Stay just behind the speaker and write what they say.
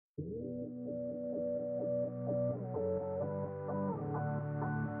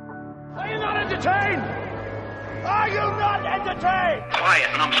entertained? Are you not entertained?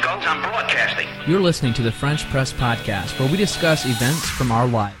 Quiet, numbskulls, I'm broadcasting. You're listening to the French Press Podcast, where we discuss events from our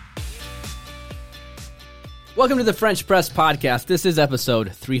lives. Welcome to the French Press Podcast. This is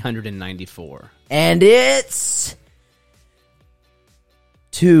episode 394. And it's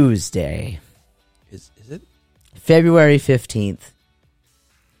Tuesday, Is it? February 15th,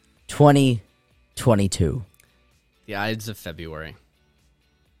 2022. The Ides of February.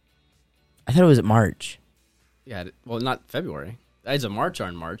 I thought it was March. Yeah, well, not February. The Ides of March are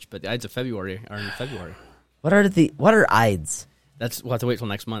in March, but the Ides of February are in February. What are Ides? We'll have to wait till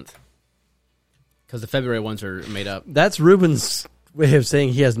next month. Because the February ones are made up. That's Ruben's way of saying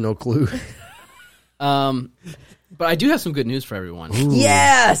he has no clue. But I do have some good news for everyone.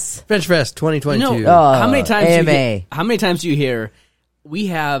 Yes! French Fest 2022. You know, how many times do you hear, we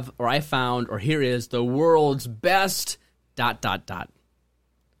have, or I found, or here is the world's best ...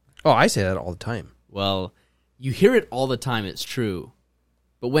 Oh, I say that all the time. Well, you hear it all the time, it's true.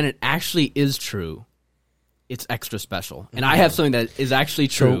 But when it actually is true, it's extra special. And I have something that is actually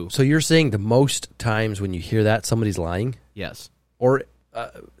true. So you're saying the most times when you hear that, somebody's lying? Yes. Or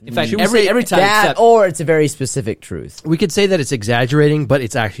In fact, should we every say time That, except... or it's a very specific truth. we could say that it's exaggerating, but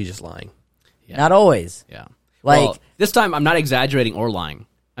it's actually just lying. Yeah. Not always. Yeah. Like- Well, this time I'm not exaggerating or lying.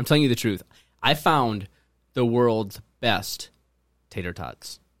 I'm telling you the truth. I found the world's best tater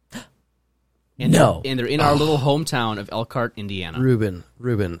tots. And No. they're in our little hometown of Elkhart, Indiana.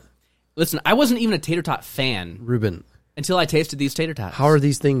 Ruben. Listen, I wasn't even a tater tot fan until I tasted these tater tots. How are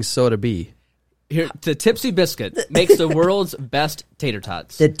these things so to be? Here, the Tipsy Biscuit makes the world's best tater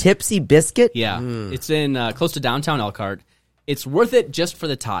tots. The Tipsy Biscuit? Yeah, it's in close to downtown Elkhart. It's worth it just for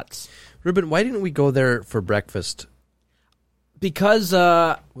the tots. Ruben, why didn't we go there for breakfast Because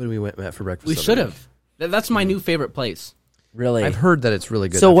when we went for breakfast? we should have. That's my new favorite place. Really? I've heard that it's really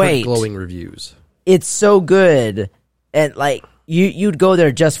good. So I've heard wait. glowing reviews. It's so good. And like, you'd go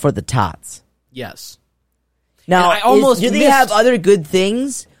there just for the tots. Yes. Now, And I almost do they missed- have other good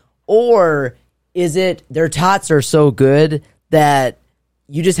things? Or is it their tots are so good that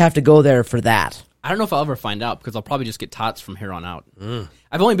you just have to go there for that? I don't know if I'll ever find out because I'll probably just get tots from here on out.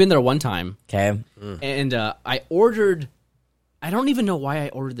 I've only been there one time, Okay. and I ordered. I don't even know why I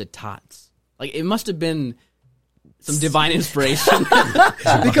ordered the tots. Like it must have been some divine inspiration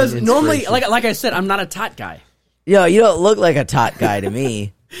because normally, like I said, I'm not a tot guy. Yo, you don't look like a tot guy to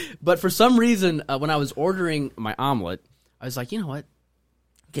me. But for some reason, when I was ordering my omelet, I was like, you know what?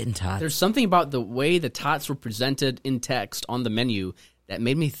 Getting tots. There's something about the way the tots were presented in text on the menu that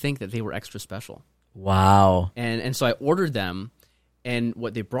made me think that they were extra special. Wow. And so I ordered them, and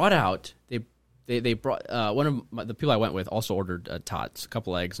what they brought out, they brought one of the people I went with also ordered tots, a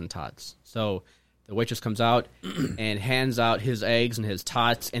couple eggs and tots. So the waitress comes out and hands out his eggs and his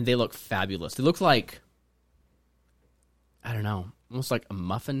tots, and they look fabulous. They look like, I don't know, almost like a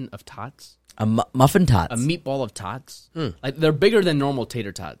muffin of tots. Muffin tots. A meatball of tots. Like they're bigger than normal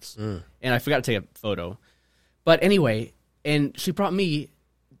tater tots. And I forgot to take a photo. But anyway, and she brought me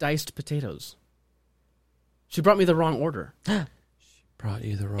diced potatoes. She brought me the wrong order. Brought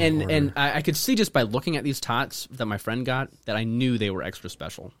you the wrong And order. I could see just by looking at these tots that my friend got that I knew they were extra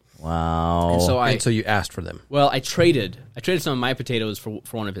special. Wow. And so And so you asked for them. I traded some of my potatoes for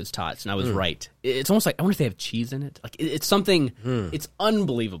one of his tots, and I was right. It's almost like, I wonder if they have cheese in it. Like it's something, it's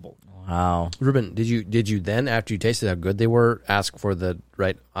unbelievable. Wow. Ruben, did you then, after you tasted how good they were, ask for the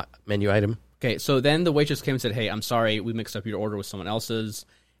right menu item? Okay, so then the waitress came and said, hey, I'm sorry, we mixed up your order with someone else's.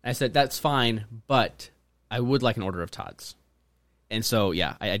 And I said, that's fine, but I would like an order of tots. And so,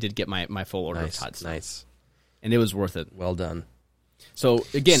 yeah, I did get my full order of tots. Nice. And it was worth it. Well done. So,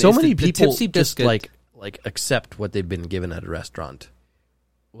 again, So it's many the people Tipsy just Biscuit. like accept what they've been given at a restaurant.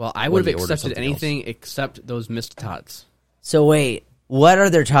 Well, I when would they have order accepted something anything except those missed tots. So wait, what are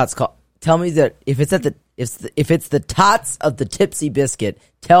their tots called? Tell me that if it's the tots of the Tipsy Biscuit,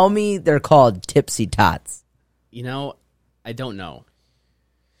 tell me they're called Tipsy Tots. You know, I don't know.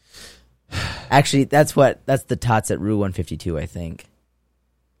 Actually, that's the tots at Rue 152, I think.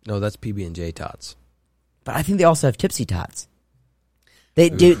 No, that's PB&J tots. But I think they also have Tipsy Tots. They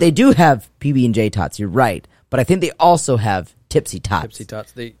do have PB&J Tots, you're right. But I think they also have Tipsy Tots. Tipsy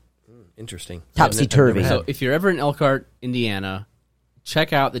tots. Interesting. Topsy-turvy. I've never So had- if you're ever in Elkhart, Indiana,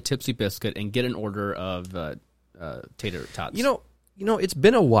 check out the Tipsy Biscuit and get an order of tater tots. You know, it's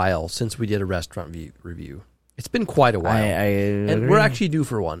been a while since we did a restaurant review. It's been quite a while. I and we're actually due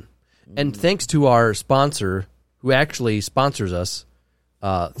for one. And thanks to our sponsor, who actually sponsors us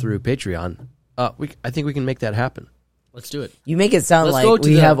through Patreon, I think we can make that happen. Let's do it. You make it sound Let's go like to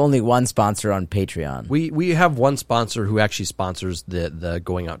we the- have only one sponsor on Patreon. We have one sponsor who actually sponsors the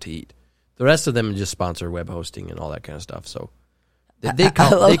going out to eat. The rest of them just sponsor web hosting and all that kind of stuff. So they I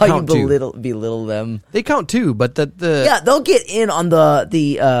count. love They how you count too. belittle them. They count too, but the Yeah, they'll get in on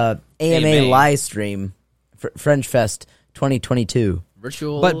the AMA live stream, French Fest 2022.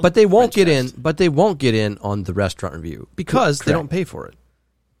 Virtual, but they won't French get in. Fest. But they won't get in on the restaurant review because they Correct. don't pay for it.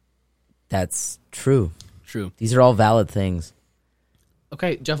 That's true. True. These are all valid things.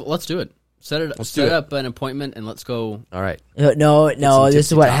 Okay, Jeff, let's do it. Set do set it. up an appointment and let's go. All right. No. some This is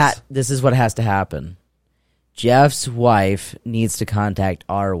tipsy what tots. this is what has to happen. Jeff's wife needs to contact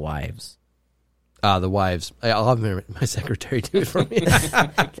our wives. The wives. I'll have my secretary do it for me.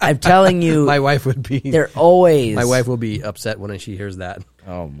 I'm telling you, My wife would be. they're always. My wife will be upset when she hears that.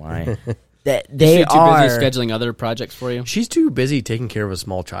 Oh my! That Is they she too are. busy scheduling other projects for you? She's too busy taking care of a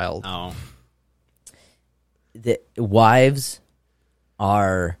small child. Oh, The wives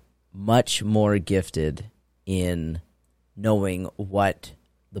are much more gifted in knowing what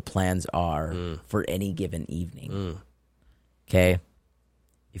the plans are for any given evening. Okay?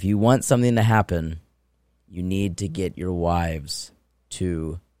 If you want something to happen, you need to get your wives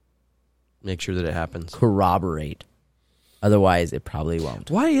to Make sure that it happens. corroborate. Otherwise, it probably won't.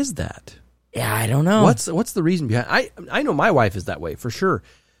 Why is that? Yeah, I don't know. What's the reason behind? I know my wife is that way for sure.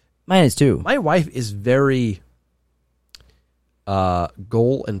 Mine is too. My wife is very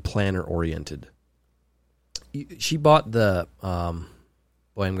goal and planner oriented. She bought the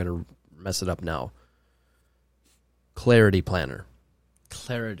boy, I'm going to mess it up now. Clarity Planner.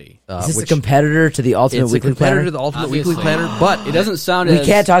 clarity. Is this which a competitor to the Ultimate it's a Weekly competitor Planner? to the Ultimate Obviously. Weekly Planner, but It doesn't sound We as...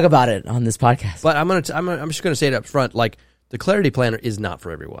 can't talk about it on this podcast. But I'm just going to say it up front. Like, the Clarity Planner is not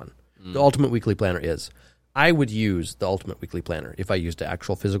for everyone. The Ultimate Weekly Planner is. I would use the Ultimate Weekly Planner if I used an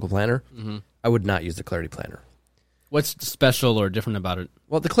actual physical planner. I would not use the Clarity Planner. What's special or different about it?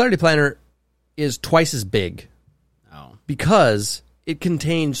 Well, the Clarity Planner is twice as big Oh, because it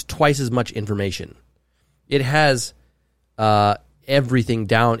contains twice as much information. It has everything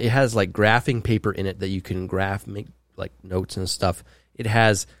down. It has like graphing paper in it that you can make like notes and stuff. It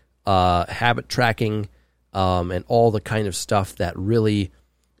has habit tracking and all the kind of stuff that really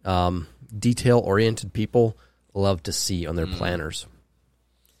detail-oriented people love to see on their planners.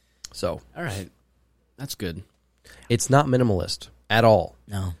 So all right. That's good. it's not minimalist at all.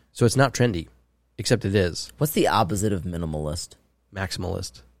 No. So it's not trendy, except it is What's the opposite of minimalist?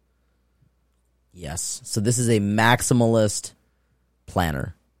 maximalist. Yes. So this is a maximalist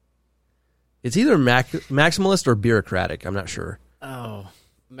planner. It's either maximalist or bureaucratic. I'm not sure. Oh,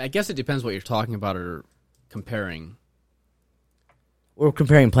 I guess it depends what you're talking about or comparing. We're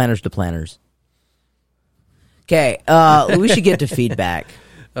comparing planners to planners. Okay, we should get to feedback.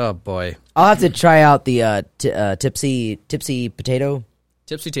 Oh boy. I'll have to try out the tipsy potato.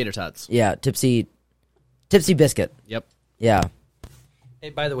 Tipsy tater tots. Yeah, tipsy biscuit. Yep. Yeah. Hey,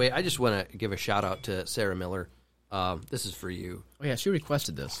 by the way, I just want to give a shout out to Sarah Miller. This is for you. Oh yeah, she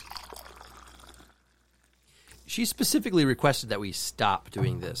requested this. She specifically requested that we stop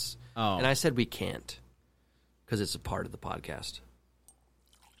doing this. Oh. And I said we can't because it's a part of the podcast.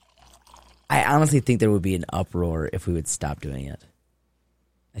 I honestly think there would be an uproar if we would stop doing it.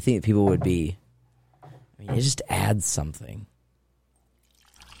 I think people would be. I mean, it just adds something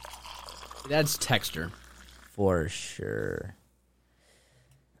It adds texture. for sure.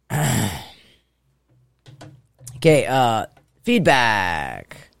 Okay,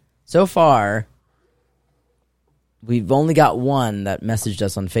 feedback. So far, we've only got one that messaged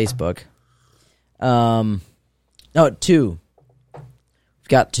us on Facebook. No, two. We've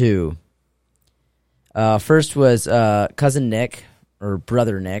got two. First was cousin Nick or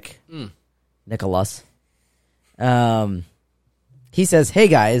brother Nick, Nicholas. He says, "Hey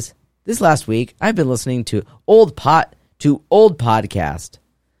guys, this last week I've been listening to old podcast.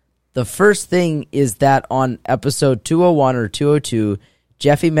 The first thing is that on episode 201 or 202,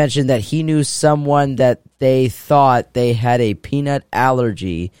 Jeffy mentioned that he knew someone that they thought they had a peanut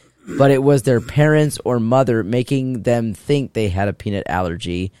allergy, but it was their parents or mother making them think they had a peanut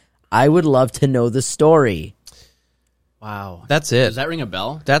allergy. I would love to know the story." Wow. That's it. Does that ring a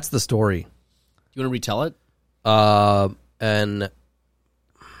bell? That's the story. Do you want to retell it? And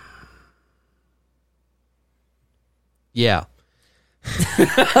yeah.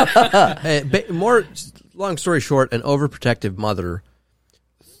 More long story short, an overprotective mother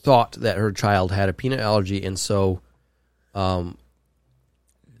thought that her child had a peanut allergy, and so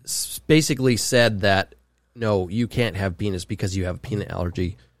basically said that no, you can't have peanuts because you have a peanut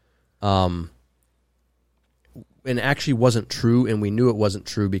allergy. And actually wasn't true, and we knew it wasn't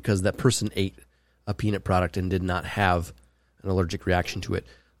true because that person ate a peanut product and did not have an allergic reaction to it,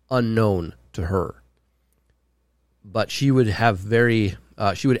 unknown to her. But she would have very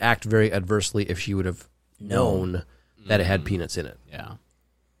She would act very adversely if she would have known that it had peanuts in it. Yeah.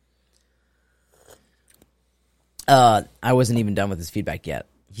 I wasn't even done with his feedback yet.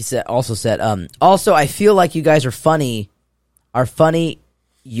 He also said, also, I feel like you guys are funny.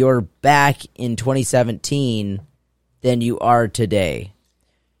 You're back in 2017 than you are today.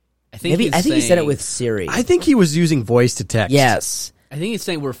 I think Maybe I think he said it with Siri. I think he was using voice to text. Yes. I think he's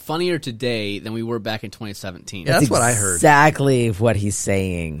saying we're funnier today than we were back in 2017. Yeah. That's what I heard. Exactly what he's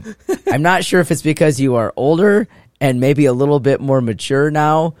saying. I'm not sure if it's because you are older and maybe a little bit more mature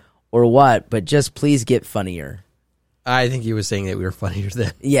now or what, but just please get funnier. I think he was saying that we were funnier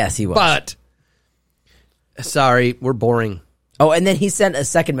then. Yes, he was. But, sorry, we're boring. Oh, and then he sent a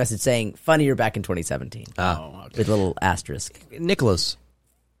second message saying, funnier back in 2017. Oh, okay. With a little asterisk. Nicholas,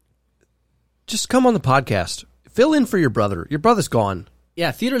 just come on the podcast. Fill in for your brother. Your brother's gone.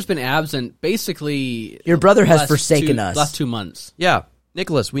 Yeah, Theodore's been absent basically. Your brother has last forsaken us. Last 2 months. Yeah,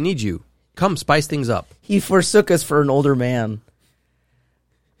 Nicholas, we need you. Come spice things up. He forsook us for an older man.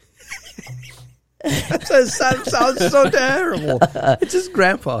 That sounds so terrible. It's his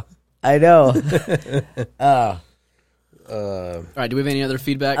grandpa. I know. All right, do we have any other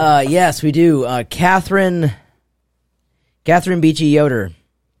feedback? Yes, we do. Catherine Beachy Yoder.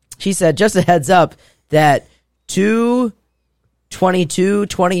 She said, just a heads up that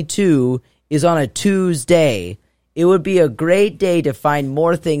 2/22/22 is on a Tuesday. It would be a great day to find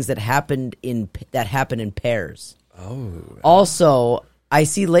more things that happen in pairs. Oh. Also, I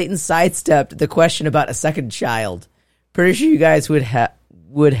see Leighton sidestepped the question about a second child. Pretty sure you guys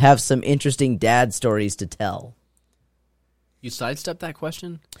would have some interesting dad stories to tell. You sidestepped that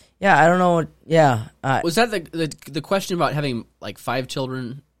question? Yeah, I don't know. Yeah. Was that the question about having like 5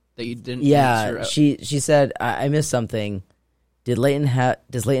 children that you didn't Yeah, answer? she said, I missed something. Does Leighton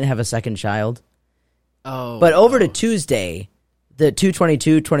have a second child? Oh. But over to Tuesday, the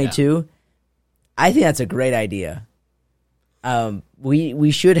 2/22/22, I think that's a great idea.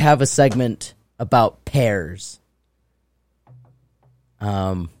 We should have a segment about pairs.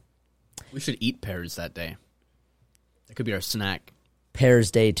 We should eat pears that day. That could be our snack.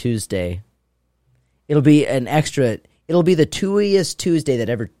 Pairs Day Tuesday. It'll be it'll be the twoiest Tuesday that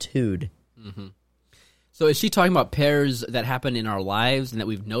ever twoed. So is she talking about pairs that happen in our lives and that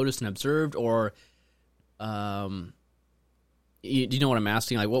we've noticed and observed, or do you know what I'm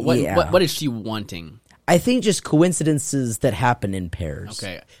asking? Like, what is she wanting? I think just coincidences that happen in pairs.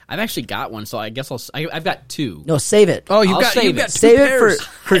 Okay, I've actually got one, so I guess I've got 2. No, save it. Oh, I'll save it. Save it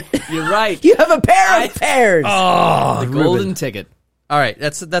for You're right. you have a pair of pairs. Oh, The golden ticket. All right,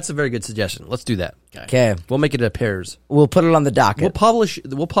 that's a very good suggestion. Let's do that. Okay, We'll make it a pairs. we'll put it on the docket. We'll publish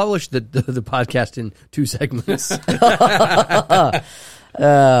the podcast in 2 segments.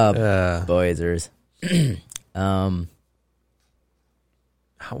 Boyzers.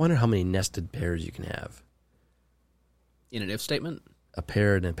 I wonder how many nested pairs you can have. In an if statement? A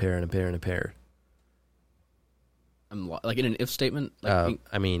pair and a pair and a pair and a pair. Like in an if statement? Like,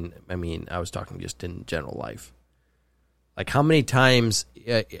 I mean, I was talking just in general life. Like how many times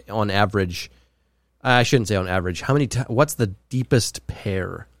on average? I shouldn't say on average. How many? What's the deepest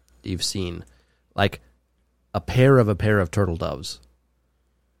pair you've seen? Like a pair of turtle doves.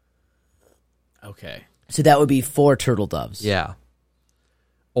 okay. So that would be 4 turtle doves. Yeah.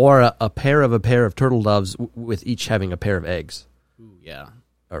 Or a pair of turtle doves with each having a pair of eggs. Ooh, yeah.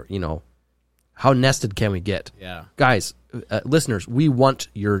 Or, how nested can we get? Yeah. Guys, listeners, we want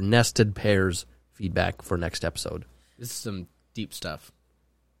your nested pairs feedback for next episode. This is some deep stuff.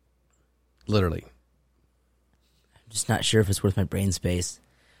 Literally. I'm just not sure if it's worth my brain space.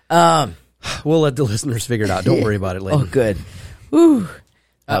 We'll let the listeners figure it out. Don't worry about it later. Oh, good. Whew.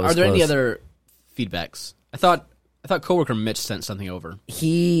 Are there any other feedbacks? I thought coworker Mitch sent something over.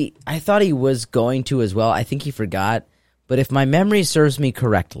 I thought he was going to as well. I think he forgot. But if my memory serves me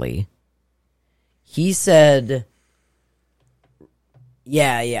correctly, he said,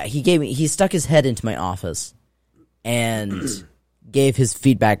 he stuck his head into my office and gave his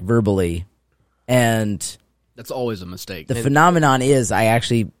feedback verbally. And That's always a mistake. the phenomenon is I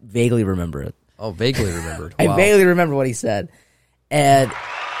actually vaguely remember it. Oh, vaguely remembered. I Wow. vaguely remember what he said. And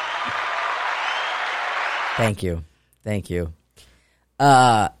thank you.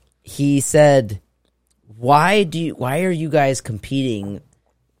 He said, why are you guys comparing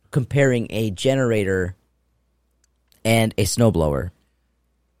a generator and a snowblower?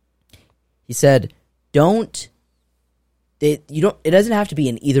 He said, it doesn't have to be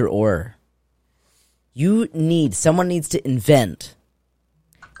an either or. Someone needs to invent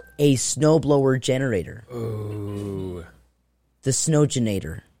a snowblower generator. Ooh. The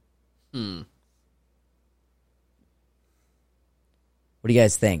snowgenator. What do you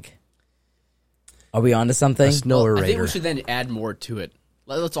guys think? Are we onto something? A snow I think eraser. we should then add more to it.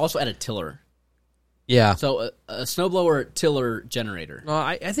 Let's also add a tiller. Yeah. So a snowblower tiller generator. No,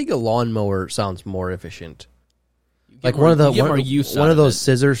 I think a lawnmower sounds more efficient. You get Like more- one of the you get more use one out of those it.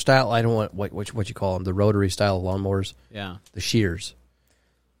 scissor style. I don't want what you call them, the rotary style lawnmowers, Yeah, the shears.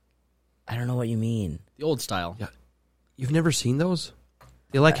 I don't know what you mean. the old style. Yeah. You've never seen those?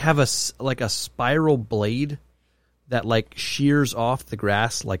 They like have a spiral blade that like shears off the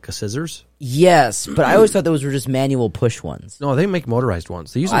grass like a scissors. Yes, but I always thought those were just manual push ones. No, they make motorized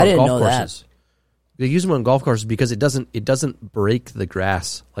ones. They use them I on didn't golf know that. courses. They use them on golf courses because it doesn't break the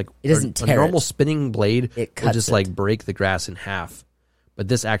grass. Like It doesn't a tear normal it. spinning blade It will cuts just it. like break the grass in half. But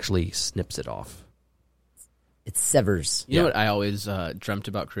this actually snips it off. It severs. You know what I always dreamt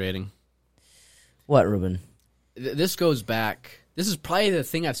about creating? What, Ruben? This goes back. This is probably the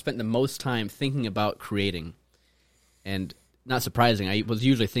thing I've spent the most time thinking about creating. And not surprising, I was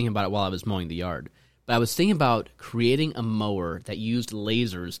usually thinking about it while I was mowing the yard. But I was thinking about creating a mower that used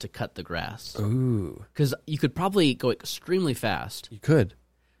lasers to cut the grass. Ooh, Because you could probably go extremely fast. you could.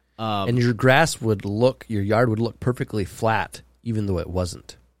 And your your yard would look perfectly flat, even though it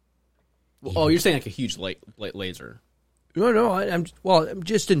wasn't. Oh, you're saying like a huge laser. No, I'm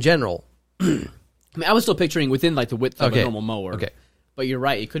just in general. I mean, I was still picturing within like the width of Okay. a normal mower. Okay. But you're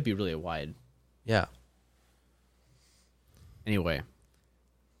right, it could be really wide. Yeah. Anyway,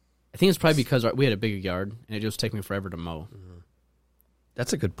 I think it's probably because we had a bigger yard and it just took me forever to mow.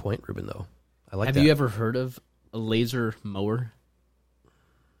 That's a good point, Ruben, though. I like Have that. you ever heard of a laser mower?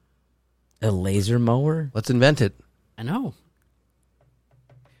 A laser mower? Let's invent it. I know.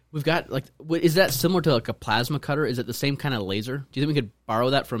 We've got like, is that similar to like a plasma cutter? Is it the same kind of laser? Do you think we could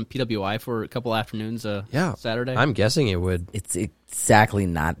borrow that from PWI for a couple afternoons? Yeah. Saturday. I'm guessing it would. It's exactly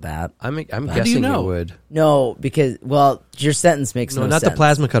not that. I'm do you guessing know? it would. No, because, well, your sentence makes no, No, not sense. the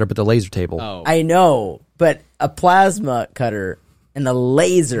plasma cutter, but the laser table. Oh, I know, but a plasma cutter and the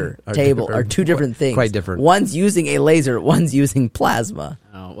laser table are two different things. quite different. One's using a laser, one's using plasma.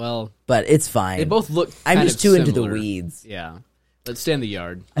 oh well, But it's fine. they both look. I'm kind just of too into the similar. weeds. Yeah, let's stay in the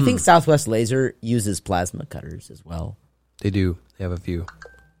yard. I think Southwest Laser uses plasma cutters as well. They do. They have a few.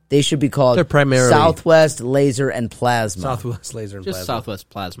 They should be called They're primarily- Southwest Laser and Plasma. Southwest laser and Just plasma. Southwest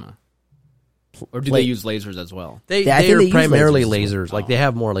Plasma. Or do Pla- they use lasers as well? They I think are they use primarily lasers. lasers. Like they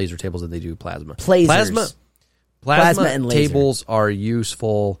have more laser tables than they do plasma. Plasers. Plasma and laser. tables are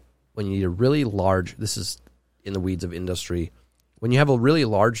useful when you need a really large. This is in the weeds of industry. When you have a really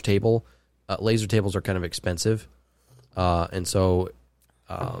large table, laser tables are kind of expensive, and so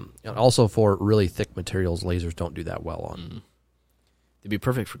and also for really thick materials, lasers don't do that well on. They'd be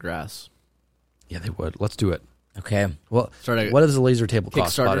perfect for grass. Yeah, they would. Let's do it. Okay. Well, Start a what does a laser table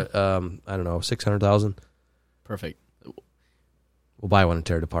cost? Kickstarter? About I don't know, 600,000. Perfect. We'll buy one and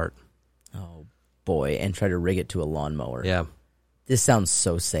tear it apart. Oh, boy. And try to rig it to a lawnmower. Yeah. This sounds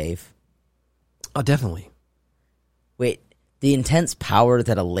so safe. Oh, definitely. Wait, the intense power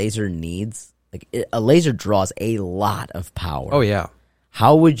that a laser needs, a laser draws a lot of power. Oh yeah.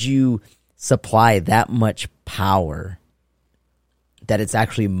 How would you supply that much power that it's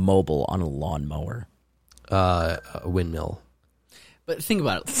actually mobile on a lawnmower? A windmill. But think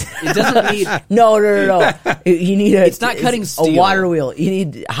about it. It doesn't need. No. You need a. It's not cutting a steel. water wheel. You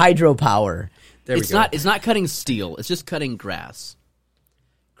need hydropower. There we It's go. not. It's not cutting steel. It's just cutting grass.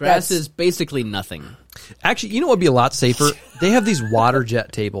 Grass That's- is basically nothing. Actually, you know what would be a lot safer? They have these water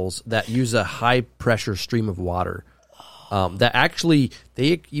jet tables that use a high pressure stream of water. That actually,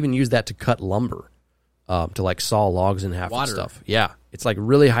 they even use that to cut lumber, to like saw logs in half Water. and stuff. Yeah, it's like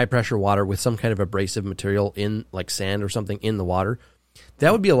really high pressure water with some kind of abrasive material in, like sand or something, in the water.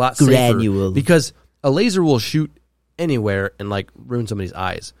 That would be a lot Granule. safer because a laser will shoot anywhere and like ruin somebody's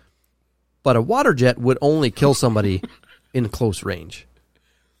eyes, but a water jet would only kill somebody in close range.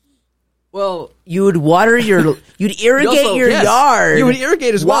 Well, You would water your. You'd irrigate also- your yes, yard. you would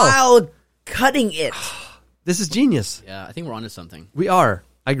irrigate as well. while cutting it. This is genius. yeah. I think we're onto something. We are.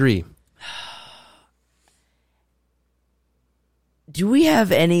 I agree. Do we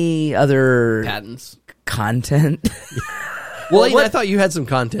have any other Patents. content? Well, Aiden, what- I thought you had some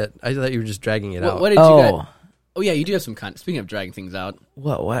content. I thought you were just dragging it out. What did you Oh. get? Oh yeah, you do have some content. Speaking of dragging things out,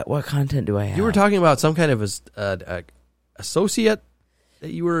 What content do I have? You were talking about some kind of associate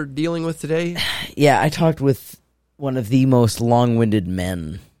that you were dealing with today. Yeah, I talked with one of the most long-winded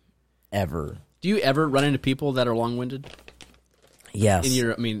men ever. do you ever run into people that are long-winded Yes. in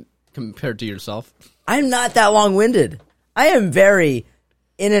your? I mean, compared to yourself. I'm not that long-winded. I am very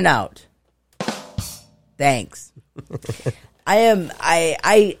in and out. Thanks. I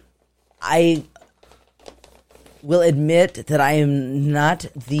will admit that I am not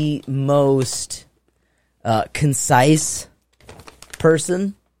the most concise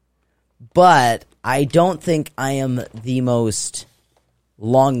person, but I don't think I am the most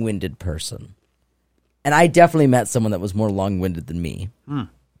long-winded person. And I definitely met someone that was more long-winded than me.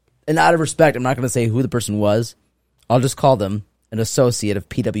 And out of respect, I'm not going to say who the person was. I'll just call them an associate of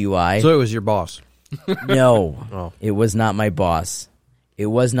PWI. So it was your boss. No, It was not my boss. It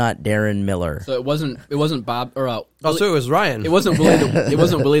was not Darren Miller. So it wasn't Bob or So it was Ryan. it wasn't Willie. It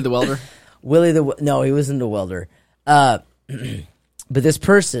wasn't Willie the welder. No, he wasn't a welder. But this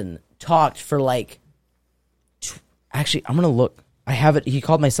person talked for like. Actually, I'm gonna look. I have it. He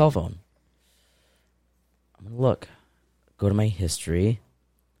called my cell phone. I'm gonna look. Go to my history.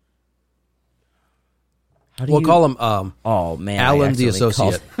 How do We'll you call him Oh man, I Alan the accidentally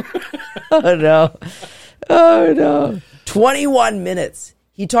associate. called- Oh no! 21 minutes.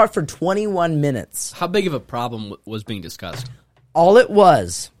 He talked for 21 minutes. How big of a problem was being discussed? All it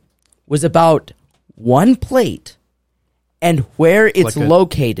was about one plate and where it's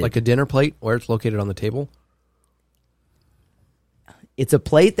located. Like a dinner plate, where it's located on the table. It's a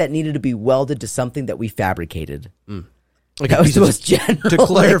plate that needed to be welded to something that we fabricated. Like That a was piece the of- most general. to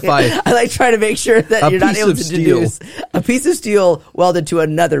clarify. I like trying to make sure that A you're not piece able of to steel. deduce a piece of steel welded to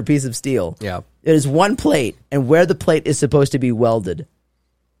another piece of steel. Yeah. It is one plate, and where the plate is supposed to be welded.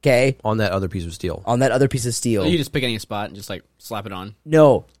 Okay, On that other piece of steel. on that other piece of steel. So you just pick any spot and just like slap it on.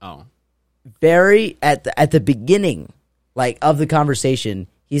 No, Oh, very at the beginning, like of the conversation,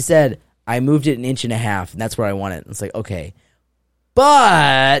 he said, "I moved it 1.5 inches, and that's where I want it." And it's like, okay,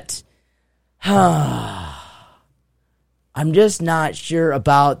 but I'm just not sure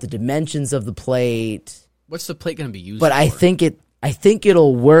about the dimensions of the plate. what's the plate going to be used? But for? I think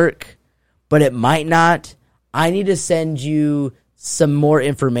it'll work, but it might not. I need to send you some more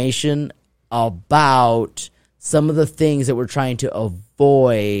information about some of the things that we're trying to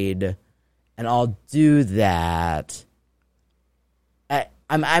avoid, and I'll do that.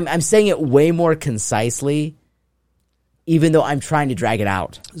 I'm saying it way more concisely, even though I'm trying to drag it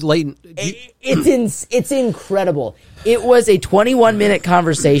out. Leighton, It's incredible. It was a 21-minute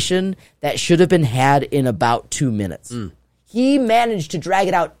conversation that should have been had in about 2 minutes. He managed to drag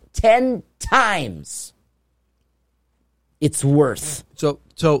it out 10 times. It's worth. So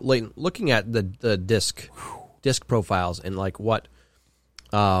Leighton, looking at the disc profiles and like what,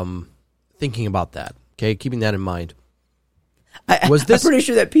 thinking about that. Okay, keeping that in mind. I'm pretty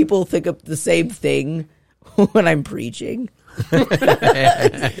sure that people think of the same thing when I'm preaching.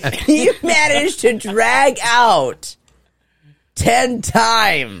 He managed to drag out 10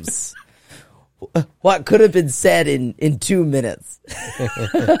 times what could have been said in 2 minutes.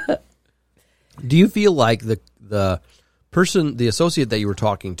 Do you feel like the person, the associate that you were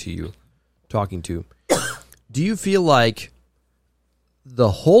talking to, do you feel like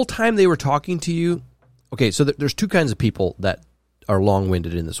the whole time they were talking to you? Okay, so there's two kinds of people that are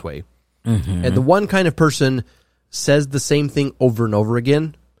long-winded in this way. And the one kind of person says the same thing over and over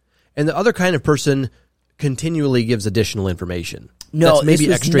again, and the other kind of person continually gives additional information. No, That's maybe this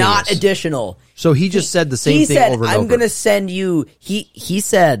was extraneous. not additional. So he just said the same He thing said, over and I'm over. going to send you, he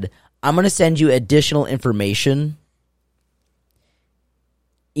said, I'm going to send you additional information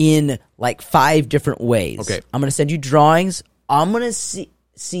in like 5 different ways. Okay. I'm going to send you drawings. I'm going to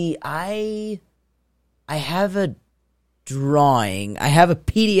see, I have a drawing. I have a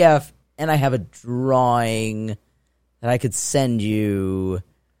PDF and I have a drawing that I could send you.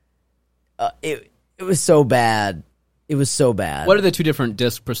 It was so bad. It was so bad. What are the two different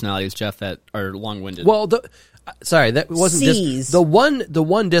disc personalities, Jeff, that are long-winded? Well, sorry, that wasn't C's. the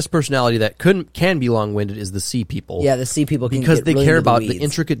one disc personality that can be long-winded is the C people. Yeah, the C people can because get they really care into the about the weeds.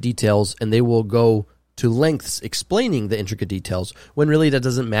 intricate details and they will go to lengths explaining the intricate details when really that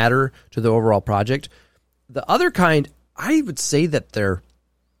doesn't matter to the overall project. The other kind, I would say that they're,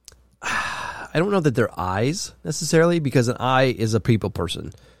 I don't know that they're eyes necessarily, because an eye is a people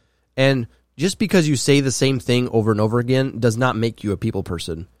person. And just because you say the same thing over and over again does not make you a people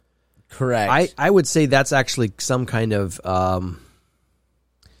person. Correct. I would say that's actually some kind of, I'm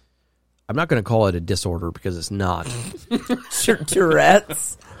not going to call it a disorder because it's not.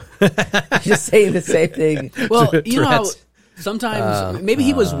 Tourette's. Just saying the same thing. well, you know, how Tourette's. sometimes maybe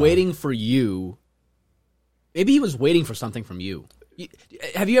he was waiting for you. Maybe he was waiting for something from you.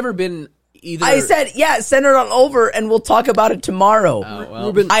 Have you ever been either? I said, yeah, send it on over and we'll talk about it tomorrow. well.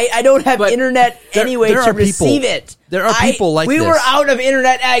 Ruben, I don't have But internet there- anyway there to are people- receive it. there are people like we this. were out of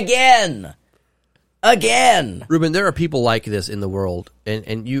internet again. Ruben, there are people like this in the world,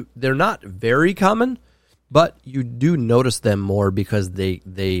 and they're not very common, but you do notice them more because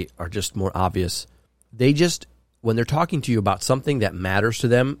they are just more obvious. They just when they're talking to you about something that matters to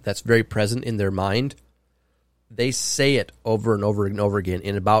them, that's very present in their mind, they say it over and over and over again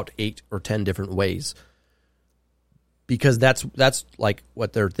in about 8 or 10 different ways, because that's like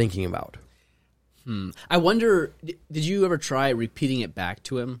what they're thinking about. I wonder, did you ever try repeating it back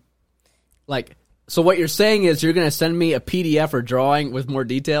to him? Like, so what you're saying is you're going to send me a PDF or drawing with more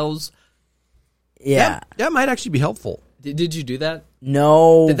details? Yeah. That might actually be helpful. Did you do that?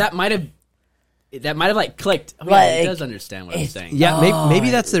 No. That might have like clicked. Oh, yeah, Like, he does understand what I'm saying. Yeah,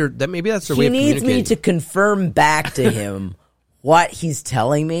 maybe that's their way He of needs me communicating. to confirm back to him what he's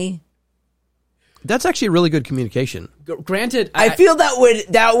telling me. That's actually a really good communication. Granted, I feel that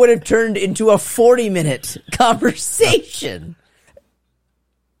would have turned into a 40-minute conversation.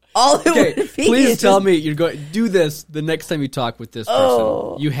 All it Okay, would be please is tell just- me you're going do this the next time you talk with this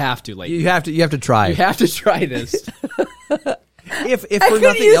person. You have to, like, You have to try. you have to try this. If I for could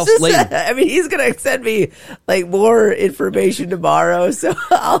nothing use else, this. Layton, I mean, he's gonna send me like more information tomorrow, so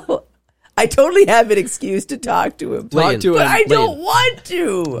I totally have an excuse to talk to him. Layton, to But him. I don't want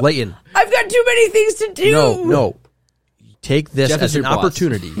to. Layton, I've got too many things to do. no. Take this Jeff as is an your boss.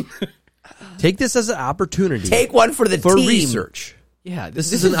 opportunity. Take this as an opportunity Take one for the for team. research. Yeah,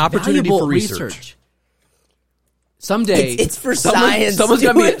 This is an opportunity valuable for research. Someday, It's for science. Someone's Do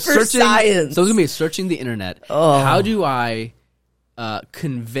gonna be it for searching. science. Someone's gonna be searching the internet. How do I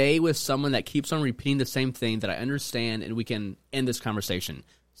convey with someone that keeps on repeating the same thing that I understand, and we can end this conversation?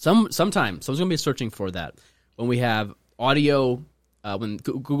 Sometime someone's gonna be searching for that when we have audio. When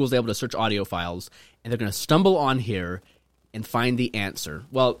Google's able to search audio files, and they're gonna stumble on here and find the answer.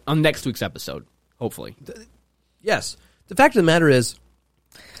 Well, on next week's episode, hopefully. Yes. The fact of the matter is,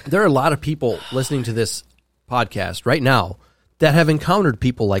 there are a lot of people listening to this podcast right now that have encountered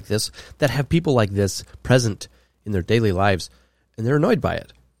people like this, that have people like this present in their daily lives, and they're annoyed by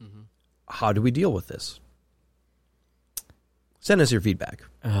it. Mm-hmm. How do we deal with this? Send us your feedback.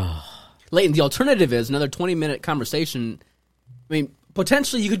 Layton, the alternative is another 20-minute conversation. I mean,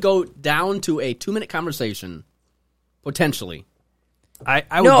 potentially you could go down to a 2-minute conversation. Potentially.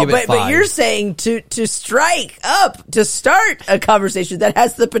 I would give it 5. but you're saying to strike up to start a conversation that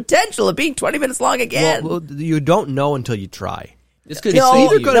has the potential of being 20 minutes long again. Well, you don't know until you try. This could It's No,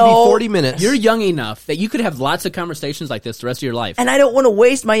 either save going you. to no. be 40 minutes. You're young enough that you could have lots of conversations like this the rest of your life. And I don't want to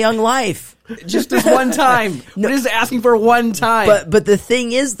waste my young life. Just this one time. What is asking for one time? But the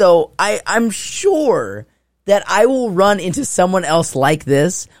thing is, though, I'm sure that I will run into someone else like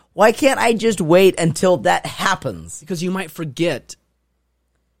this. Why can't I just wait until that happens? because you might forget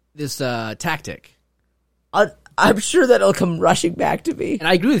this tactic. I'm sure that it'll come rushing back to me. And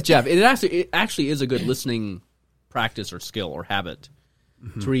I agree with Jeff. It actually is a good listening practice or skill or habit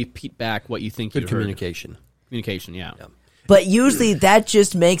to repeat back what you think Good you heard. communication. Communication, yeah. But usually that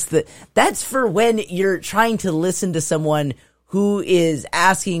just makes that's for when you're trying to listen to someone who is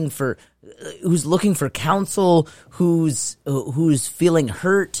asking for, who's looking for counsel, who's feeling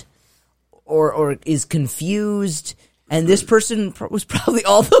hurt or is confused. And this person was probably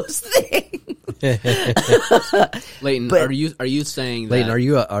all those things. Layton, But- are you saying that? Layton, are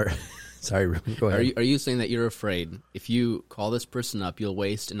you sorry, Ruben, go ahead. Are you saying that you're afraid if you call this person up, you'll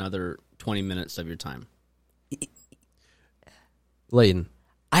waste another 20 minutes of your time? Layton,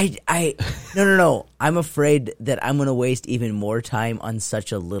 No. I'm afraid that I'm going to waste even more time on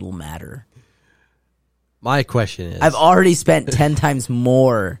such a little matter. my question is, I've already spent 10 times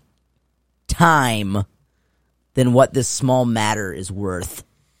more time than what this small matter is worth.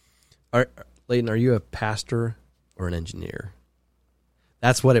 Layton, are you a pastor or an engineer?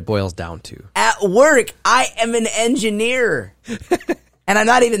 That's what it boils down to. At work, I am an engineer. And I'm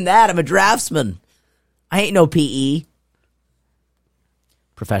not even that. I'm a draftsman. I ain't no PE.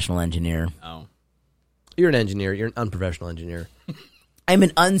 Professional engineer. Oh. You're an engineer. You're an unprofessional engineer. I'm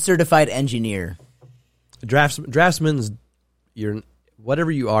an uncertified engineer. Draftsman's, you're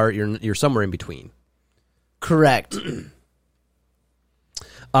whatever you are. You're somewhere in between. Correct.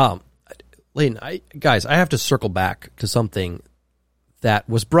 Layton, I have to circle back to something that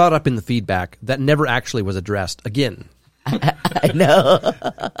was brought up in the feedback that never actually was addressed. Again, I know.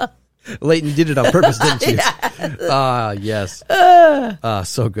 Layton, you did it on purpose, didn't you? Yes.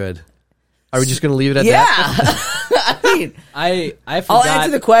 So good. Are we just going to leave it at Yeah. that? I mean, I I'll forgot.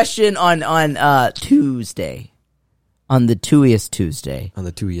 answer the question on Tuesday. On the Tuiest Tuesday. On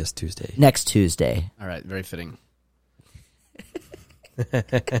the Tuesday. Next Tuesday. All right, very fitting. All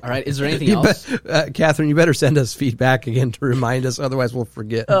right, is there anything else? Catherine, you better send us feedback again to remind us, otherwise we'll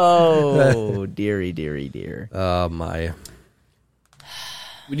forget. Oh, dearie, dearie, dear. Oh, my.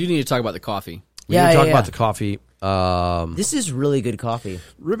 We do need to talk about the coffee. We need to talk yeah. about the coffee. This is really good coffee.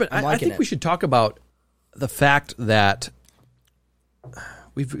 Ruben, I'm I liking think it. we should talk about the fact that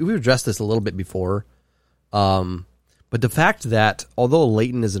we've addressed this a little bit before, but the fact that although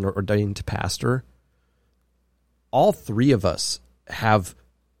Leighton is an ordained pastor, all three of us have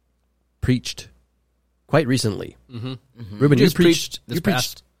preached quite recently. Mm-hmm. Ruben, You just preached this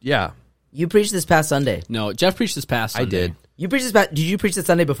past- Yeah, You preached this past Sunday. No, Jeff preached this past Sunday. I did. You preached this past. Did you preach the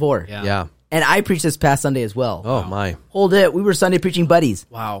Sunday before? Yeah. Yeah. And I preached this past Sunday as well. Oh my, Hold it. We were Sunday preaching buddies.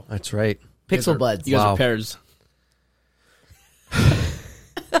 Wow. that's right. Pixel buds. You guys Wow. are pairs.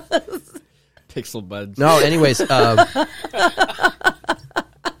 Pixel buds. No, anyways,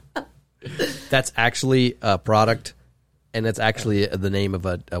 that's actually a product, and it's actually the name of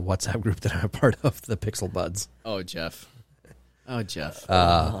a WhatsApp group that I'm a part of, the Pixel Buds. Oh, Jeff. Oh, Jeff.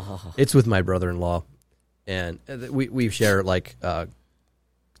 It's with my brother-in-law, and we share like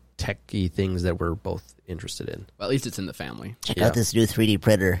techie things that we're both interested in. Well, at least it's in the family. Check Yeah. out this new 3D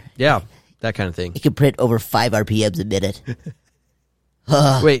printer. Yeah, that kind of thing. It can print over 5 RPMs a minute.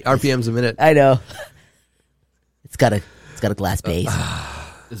 Wait, RPMs a minute? I know. It's got a glass base.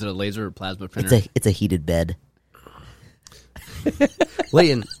 Is it a laser or plasma printer? It's a heated bed.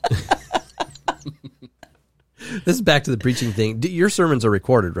 Leighton. This is back to the preaching thing. Your sermons are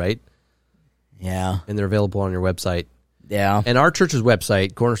recorded, right? Yeah. And they're available on your website. Yeah. And our church's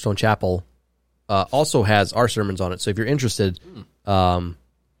website, Cornerstone Chapel, also has our sermons on it. So if you're interested,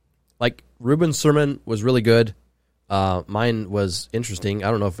 like Ruben's sermon was really good. Mine was interesting.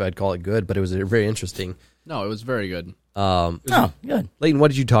 I don't know if I'd call it good, but it was very interesting. No, it was very good. Oh, good. Leighton,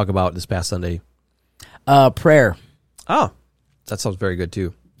 what did you talk about this past Sunday? Prayer. Oh, that sounds very good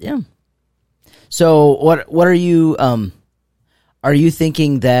too. Yeah. So what are you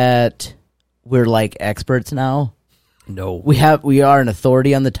thinking that we're like experts now? No, We are an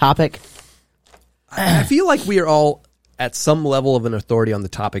authority on the topic. I feel like we are all at some level of an authority on the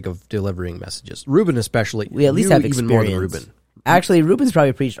topic of delivering messages. Ruben especially. We at least You have even experience. more than Ruben. Actually, Ruben's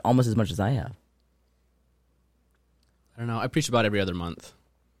probably preached almost as much as I have. I don't know. I preach about every other month.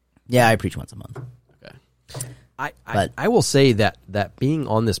 Yeah, I preach once a month. Okay. I will say that being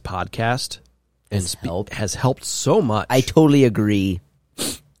on this podcast has helped so much. I totally agree.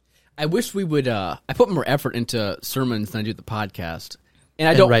 I wish we would. I put more effort into sermons than I do the podcast, and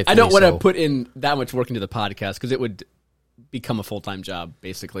I And don't. I rightfully don't want to so. put in that much work into the podcast because it would become a full-time job,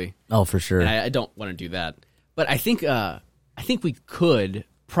 basically. Oh, for sure. And I don't want to do that. But I think we could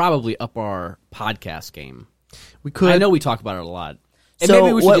probably up our podcast game. we could. I know we talk about it a lot, and So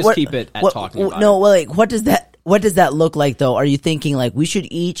maybe we should what- just what- keep it at what- talking about No, it. well, like what does that look like though? Are you thinking like we should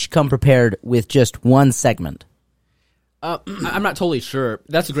each come prepared with just one segment? I'm not totally sure.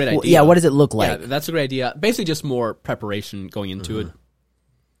 That's a great idea. Well, yeah, what does it look like? Yeah, that's a great idea. Basically, just more preparation going into it.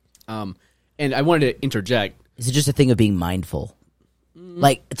 And I wanted to interject. Is it just a thing of being mindful?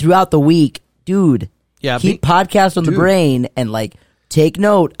 Like throughout the week, dude, Yeah, keep podcast on the dude. brain and like take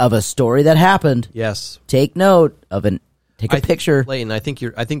note of a story that happened. Yes. Take note of take a picture. Leighton, I think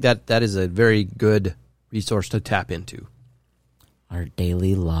that is a very good resource to tap into. Our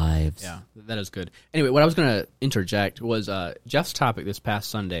daily lives. Yeah, that is good. Anyway, what I was going to interject was Jeff's topic this past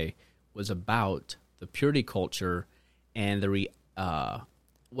Sunday was about the purity culture and the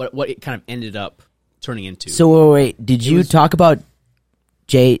what it kind of ended up turning into. So wait, did you talk about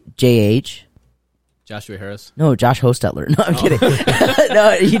JH? Joshua Harris. No, Josh Hostetler. No, I'm kidding.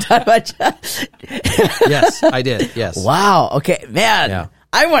 No, you talked about Josh. Yes, I did. Yes. Wow. Okay, man. Yeah.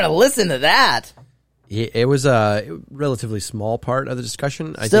 I want to listen to that. It was a relatively small part of the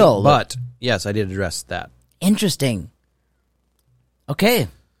discussion, I Still, think, but yes, I did address that. Interesting. Okay.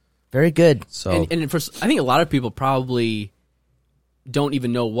 Very good. So And I think a lot of people probably don't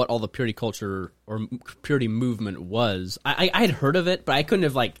even know what all the purity culture or purity movement was. I had heard of it, but I couldn't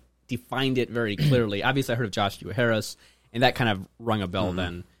have like defined it very clearly. Obviously, I heard of Joshua Harris, and that kind of rung a bell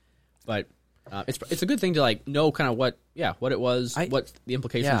then. But it's a good thing to like know kind of what it was, what the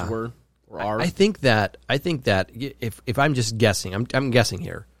implications were or are. I think that if I'm just guessing, I'm guessing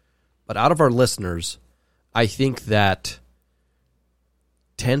here, but out of our listeners, I think that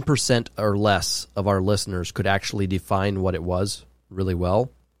 10% or less of our listeners could actually define what it was really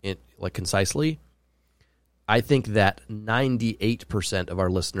well, like concisely. I think that 98% of our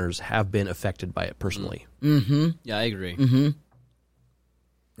listeners have been affected by it personally. Yeah, I agree. And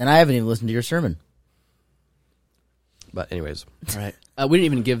I haven't even listened to your sermon. But anyways, All right. We didn't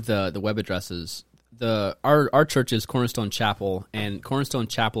even give the web addresses. Our church is Cornerstone Chapel, and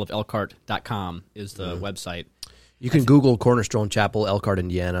cornerstonechapelofElkhart.com is the website. you can Google Cornerstone Chapel, Elkhart,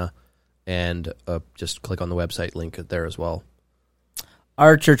 Indiana, and just click on the website link there as well.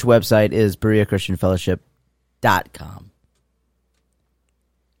 Our church website is BereaChristianFellowship.com.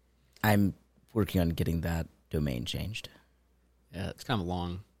 I'm working on getting that domain changed. Yeah, it's kind of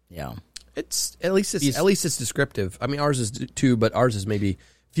long. Yeah. It's at least it's descriptive. I mean, ours is too, but ours is maybe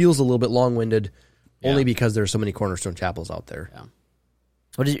feels a little bit long-winded, only because there's so many Cornerstone Chapels out there. Yeah.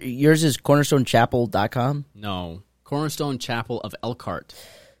 What is yours? Is cornerstonechapel.com? No, Cornerstone Chapel of Elkhart.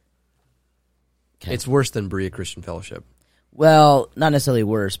 Okay. It's worse than Berea Christian Fellowship. Well, not necessarily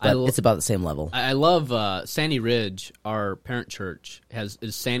worse, but I it's about the same level. I love Sandy Ridge. Our parent church is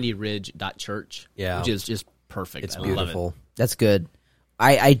sandyridge.church. Yeah. Which is just perfect. It's I love beautiful. it. That's good.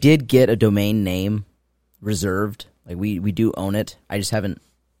 I did get a domain name reserved. Like we do own it. I just haven't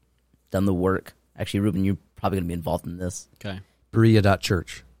done the work. Actually, Ruben, you're probably going to be involved in this. Okay.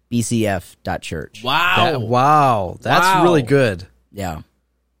 Berea.church. BCF.church. Wow. That's Wow. really good. Yeah.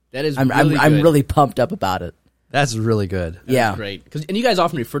 That is I'm good. really pumped up about it. That's really good. Yeah. Great. And you guys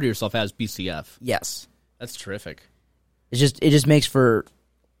often refer to yourself as BCF. Yes. That's terrific. It just makes for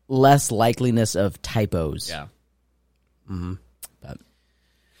less likeliness of typos. Yeah. But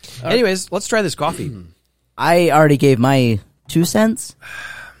Anyways, let's try this coffee. I already gave my 2 cents.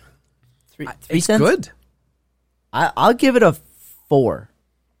 3 It's cents. good. I'll give it a 4.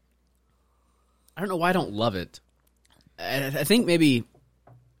 I don't know why I don't love it. I think maybe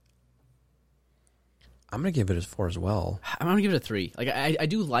I'm going to give it a 4 as well. I'm going to give it a 3. Like I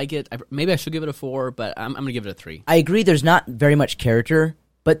do like it. Maybe I should give it a 4, but I'm going to give it a 3. I agree. There's not very much character,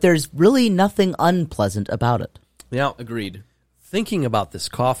 but there's really nothing unpleasant about it. Now, Agreed. thinking about this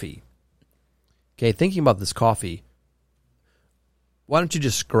coffee, why don't you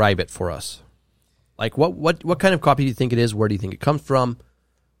describe it for us? Like, what kind of coffee do you think it is? Where do you think it comes from?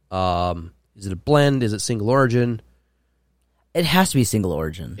 Is it a blend? Is it single origin? It has to be single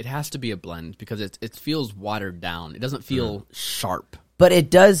origin, It has to be a blend because it feels watered down. It doesn't feel sharp. but it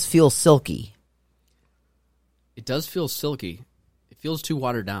does feel silky. It does feel silky. It feels too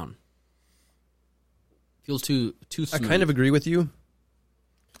watered down. It feels too I smooth. kind of agree with you.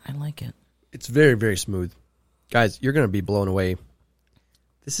 I like it. It's very, very smooth. Guys, you're going to be blown away.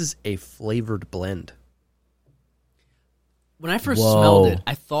 This is a flavored blend. When I first Whoa. smelled it,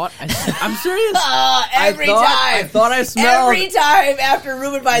 I thought I'm serious. I thought I smelled time after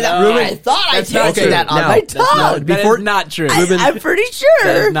Ruben buys that, Ruben, I thought I that's not tasted true. that on Now, my that's not- tongue. That Before- is not true. I'm pretty That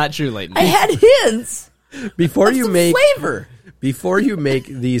sure. is not true, Leighton. I had hints Before of you some make flavor. before you make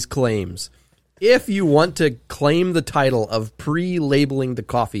these claims, if you want to claim the title of pre-labeling the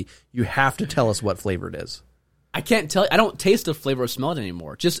coffee, you have to tell us what flavor it is. I can't tell. I don't taste the flavor or smell it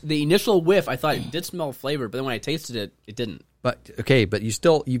anymore. Just the initial whiff, I thought it did smell flavor, but then when I tasted it, it didn't. But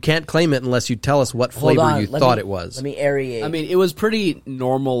you can't claim it unless you tell us what Hold flavor on, you let thought me- it was. Let me aerate. I mean, it was pretty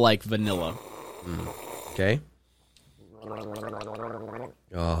normal, like vanilla. Okay,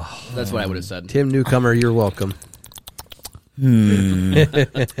 That's what I would have said. Tim Newcomer, you're welcome.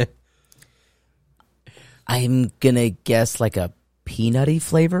 I'm gonna guess like a peanutty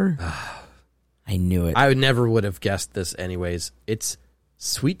flavor. I knew it. I never would have guessed this anyways. It's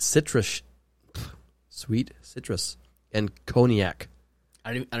sweet citrus, and cognac.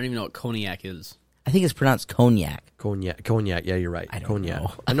 I don't even know what cognac is. I think it's pronounced cognac. Cognac. Yeah, you're right. I don't Cognac.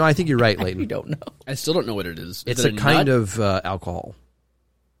 know. No, I think you're right, I Leighton. don't know. I still don't know what it is. It's Is it a kind nut? of alcohol.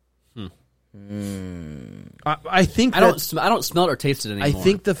 I think I don't smell it or taste it anymore. I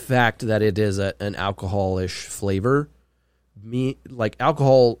think the fact that it is an alcoholish flavor, like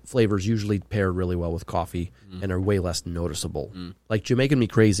alcohol flavors usually pair really well with coffee and are way less noticeable. Like Jamaican Me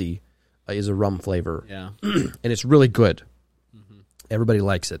Crazy is a rum flavor, Yeah. and it's really good. Everybody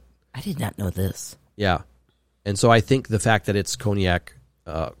likes it. I did not know this. Yeah, and so I think the fact that it's cognac,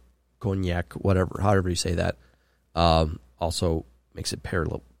 whatever, however you say that, also makes it pair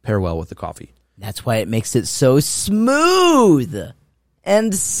well with the coffee. That's why it makes it so smooth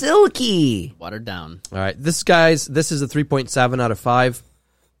and silky. Watered down. All right, this is a 3.7 out of 5.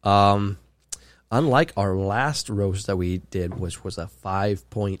 Unlike our last roast that we did, which was a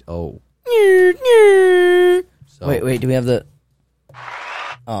 5.0. So, Wait, do we have the...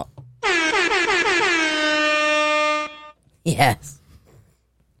 Oh. Yes.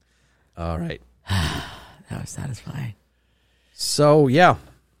 All right. That was satisfying. So, yeah,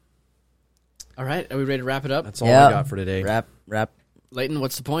 All right. Are we ready to wrap it up? that's all I got for today. Wrap. Leighton,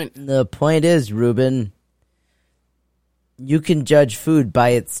 what's the point? The point is, Ruben, you can judge food by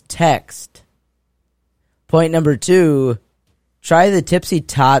its text. Point number 2, try the Tipsy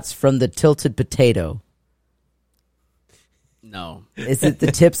Tots from the Tilted Potato. No. Is it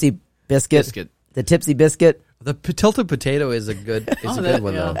the Tipsy Biscuit? Biscuit. The Tipsy Biscuit? The tilted potato is a good good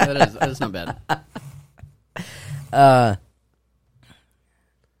one, though. That is not bad.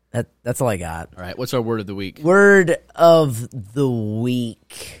 That's all I got. All right. What's our word of the week? Word of the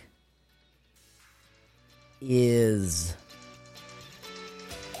week. is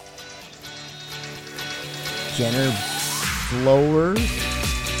Jenner Blowers.